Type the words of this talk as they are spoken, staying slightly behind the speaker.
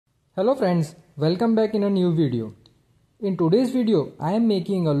Hello friends, welcome back in a new video. In today's video, I am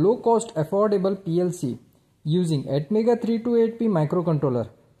making a low-cost affordable PLC using Atmega328P microcontroller,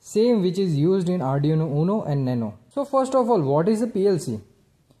 same which is used in Arduino Uno and Nano. So first of all, what is a PLC?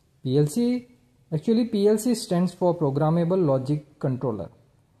 PLC stands for Programmable Logic Controller.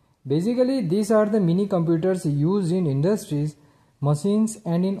 Basically, these are the mini computers used in industries, machines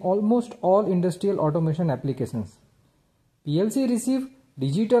and in almost all industrial automation applications. PLC receive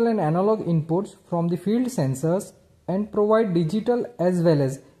digital and analog inputs from the field sensors and provide digital as well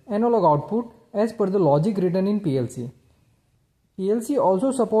as analog output as per the logic written in PLC. PLC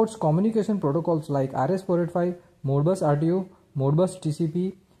also supports communication protocols like RS485, Modbus RTO, Modbus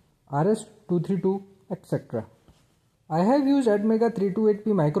TCP, RS232, etc. I have used Atmega328P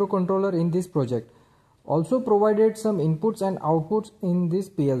microcontroller in this project. Also provided some inputs and outputs in this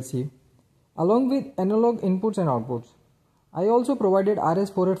PLC along with analog inputs and outputs. I also provided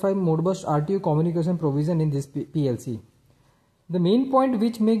RS485 Modbus RTO communication provision in this PLC. The main point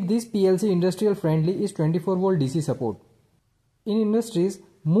which makes this PLC industrial friendly is 24V DC support. In industries,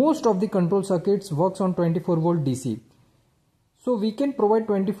 most of the control circuits works on 24V DC. So we can provide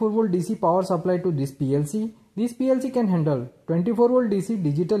 24V DC power supply to this PLC. This PLC can handle 24V DC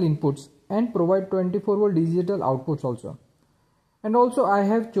digital inputs and provide 24V digital outputs also. And also I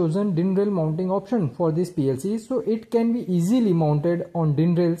have chosen DIN rail mounting option for this PLC, so it can be easily mounted on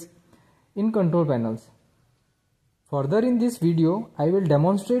DIN rails in control panels. Further in this video, I will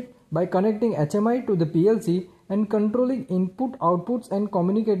demonstrate by connecting HMI to the PLC and controlling input outputs and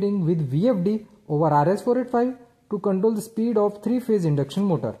communicating with VFD over RS485 to control the speed of 3-phase induction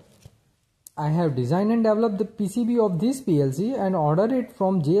motor. I have designed and developed the PCB of this PLC and ordered it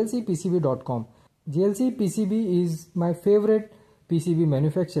from jlcpcb.com. JLC PCB is my favorite PCB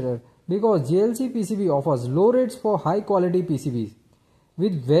manufacturer because JLC PCB offers low rates for high quality PCBs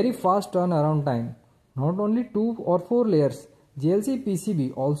with very fast turnaround time. Not only 2 or 4 layers, JLC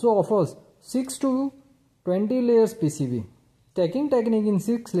PCB also offers 6 to 20 layers PCB. Stacking technique in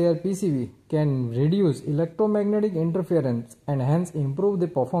 6-layer PCB can reduce electromagnetic interference and hence improve the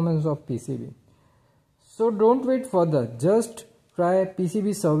performance of PCB. So don't wait further, just try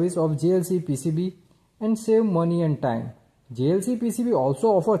PCB service of JLC PCB and save money and time. JLC PCB also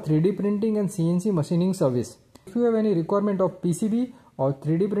offer 3D printing and CNC machining service. If you have any requirement of PCB or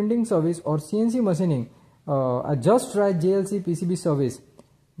 3D printing service or CNC machining, just try JLC PCB service.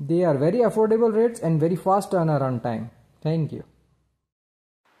 They are very affordable rates and very fast turnaround time. Thank you.